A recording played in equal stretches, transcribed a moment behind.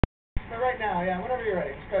yeah, whenever you're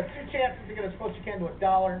ready. Just got 2 chances to get as close as you can to $1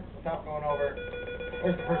 without going over.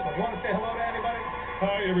 Where's the first one? You want to say hello to anybody?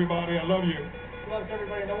 Hi, everybody. I love you. Loves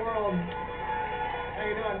everybody in the world. How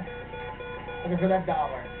you doing? Looking for that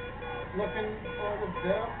 $1. Looking for the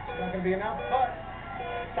bill. It's not going to be enough, but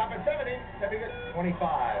stop at 70. That'd be good. 25.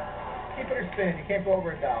 Keep it or spin. You can't go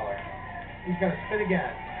over $1. He's going to spin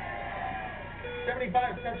again. 75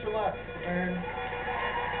 cents or less. Aaron. 75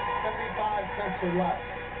 cents or less.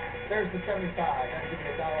 There's the 75. That'll give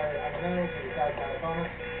you $1 on the nose. Give you $1 on the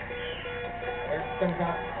bonus. There's the 75.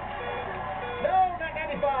 No, not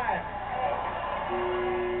 95.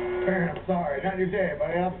 Aaron, I'm sorry. Not your day,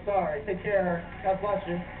 buddy. I'm sorry. Take care. God bless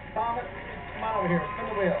you. Thomas, come on over here. Spin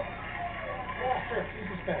the wheel. Yeah, sure. Use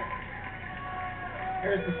the spin.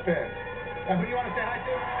 Here's the spin. Now, who do you want to say hi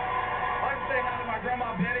to? I'd like to say hi to my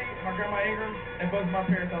grandma Betty, my grandma Ingram, and both of my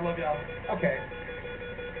parents. I love y'all. Okay.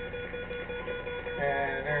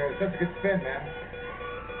 And there's such a good spin, man.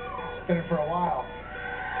 Spinning for a while.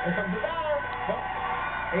 Here comes the $1.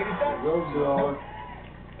 Nope. 80 cents. Goes Nope.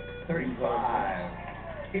 35.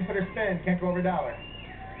 Keep it or spin. Can't go over $1.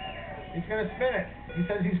 He's going to spin it. He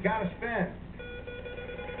says he's got to spin.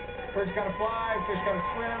 Bird's got to fly. Fish got to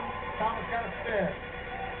swim. Thomas got to spin.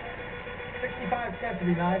 65 cents would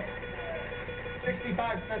be nice.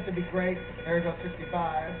 65 cents would be great. There goes 65.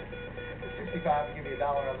 65 would give you $1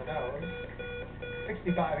 on the nose.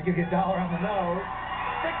 65 would give you $1 on the nose.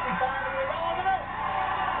 65 would give you $1 on the nose.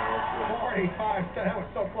 45 cents. That was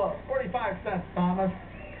so close. 45 cents, Thomas.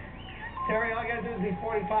 Terry, all you got to do is be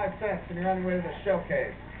 45 cents, and you're on your way to the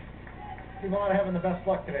showcase. People are having the best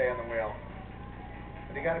luck today on the wheel.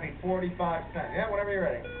 But you got to be 45 cents. Yeah, whenever you're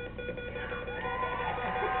ready.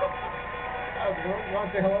 You want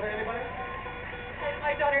to say hello to anybody?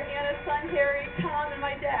 My daughter Anna's son, Harry, Tom, and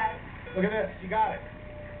my dad. Look at this. You got it.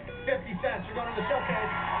 50 cents. You're going to the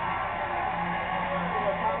showcase.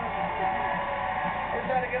 Here's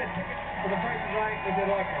how to get a ticket. For the Price is Right, they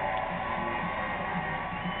did like one.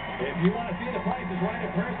 If you want to see the Price is Right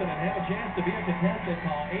in person and have a chance to be a contestant,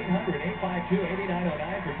 call 800-852-8909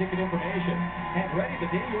 for ticket information. Have ready the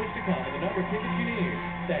day you wish to come and the number of tickets you need.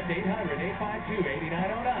 That's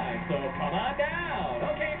 800-852-8909.